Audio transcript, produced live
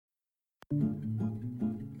It's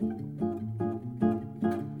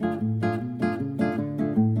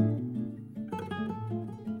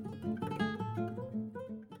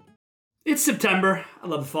September. I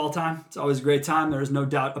love the fall time. It's always a great time. There's no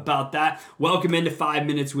doubt about that. Welcome into 5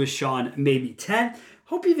 Minutes with Sean, maybe 10.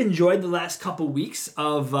 Hope you've enjoyed the last couple weeks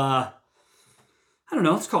of,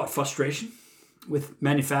 let's call it frustration with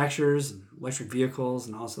manufacturers and electric vehicles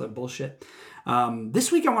and all this other bullshit.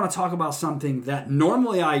 This week I want to talk about something that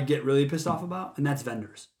normally I get really pissed off about, and that's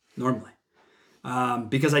vendors, normally.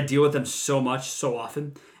 Because I deal with them so much, so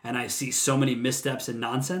often, and I see so many missteps and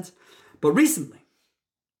nonsense. But recently,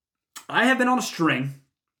 I have been on a string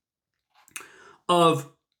of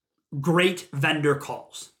great vendor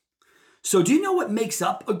calls. So do you know what makes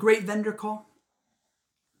up a great vendor call?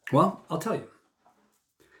 Well, I'll tell you.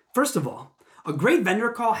 First of all, a great vendor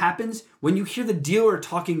call happens when you hear the dealer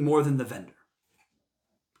talking more than the vendor.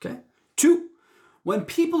 Okay? 2, when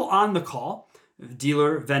people on the call,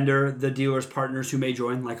 dealer, vendor, the dealer's partners who may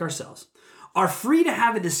join, like ourselves, are free to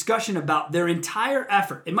have a discussion about their entire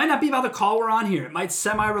effort. It might not be about the call we're on here. It might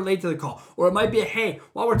semi-relate to the call. Or it might be, hey,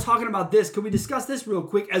 while we're talking about this, could we discuss this real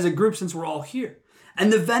quick as a group since we're all here?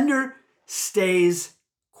 And the vendor stays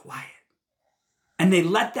quiet. And they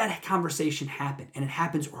let that conversation happen. And it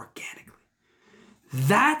happens organically.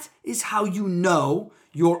 That is how you know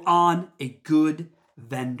you're on a good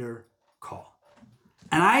vendor call.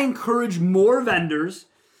 And I encourage more vendors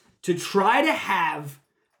to try to have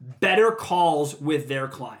better calls with their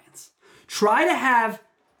clients. Try to have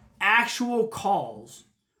actual calls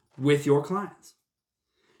with your clients.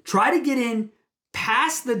 Try to get in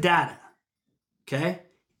past the data, okay,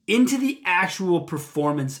 into the actual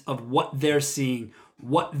performance of what they're seeing,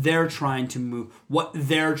 what they're trying to move, what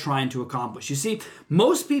they're trying to accomplish. You see,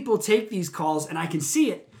 most people take these calls, and I can see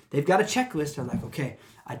it. They've got a checklist. They're like, okay,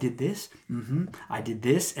 I did this, I did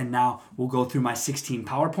this, and now we'll go through my 16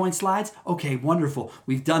 PowerPoint slides. Okay, wonderful.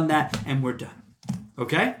 We've done that, and we're done.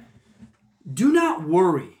 Okay? Do not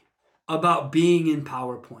worry about being in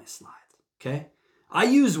PowerPoint slides. Okay? I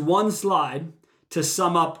use one slide to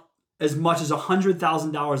sum up as much as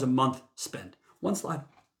 $100,000 a month spent. One slide.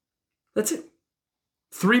 That's it.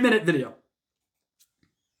 3-minute video.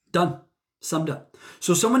 Done. Summed up.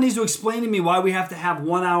 So someone needs to explain to me why we have to have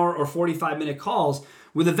 1 hour or 45-minute calls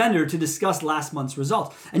with a vendor to discuss last month's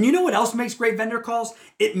results. And you know what else makes great vendor calls?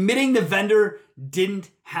 Admitting the vendor didn't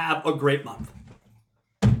have a great month.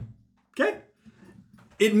 Okay?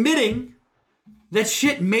 Admitting that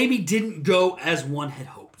shit maybe didn't go as one had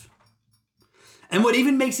hoped. And what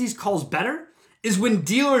even makes these calls better is when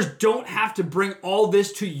dealers don't have to bring all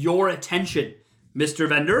this to your attention, Mr.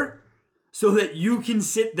 Vendor, so that you can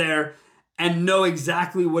sit there and know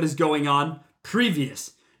exactly what is going on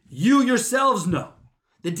previous. You yourselves know.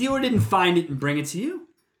 The dealer didn't find it and bring it to you.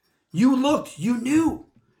 You looked, you knew.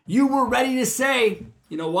 You were ready to say,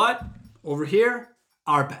 you know what? Over here,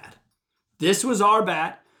 our bad. This was our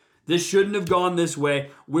bad. This shouldn't have gone this way.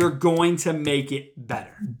 We're going to make it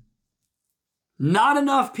better. Not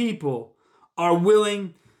enough people are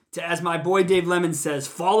willing to, as my boy Dave Lemon says,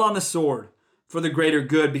 fall on the sword for the greater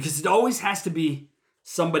good, because it always has to be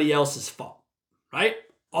somebody else's fault, right?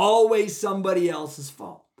 Always somebody else's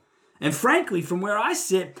fault. And frankly, from where I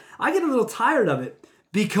sit, I get a little tired of it,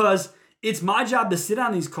 because it's my job to sit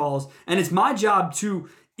on these calls, and it's my job to,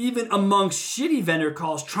 even amongst shitty vendor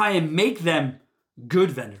calls, try and make them good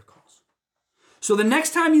vendor calls. So the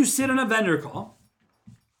next time you sit on a vendor call,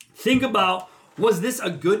 think about, was this a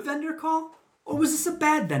good vendor call or was this a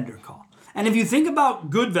bad vendor call? And if you think about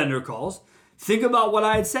good vendor calls, think about what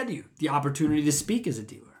I had said to you, the opportunity to speak as a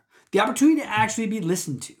dealer, the opportunity to actually be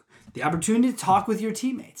listened to, the opportunity to talk with your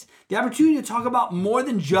teammates, the opportunity to talk about more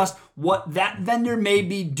than just what that vendor may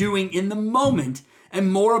be doing in the moment,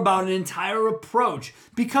 and more about an entire approach,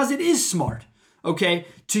 because it is smart, okay,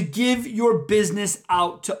 to give your business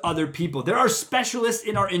out to other people. There are specialists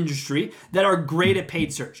in our industry that are great at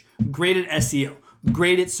paid search, great at SEO,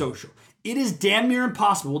 great at social. It is damn near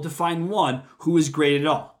impossible to find one who is great at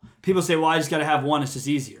all. People say, well, I just got to have one, it's just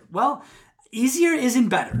easier. Well, easier isn't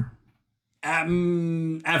better.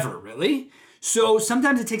 Ever, really. So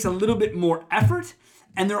sometimes it takes a little bit more effort,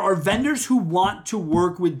 and there are vendors who want to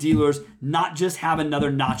work with dealers, not just have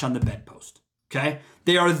another notch on the bedpost, okay?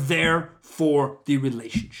 They are there for the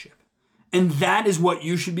relationship. And that is what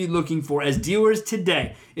you should be looking for as dealers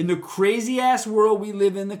today. In the crazy ass world we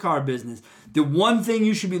live in the car business, the one thing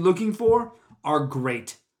you should be looking for are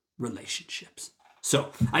great relationships.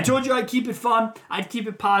 So I told you I'd keep it fun. I'd keep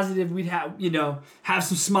it positive. We'd have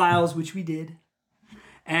some smiles, which we did.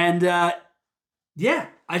 And yeah,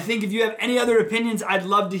 I think if you have any other opinions, I'd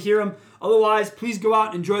love to hear them. Otherwise, please go out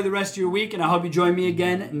and enjoy the rest of your week, and I hope you join me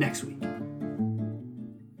again next week.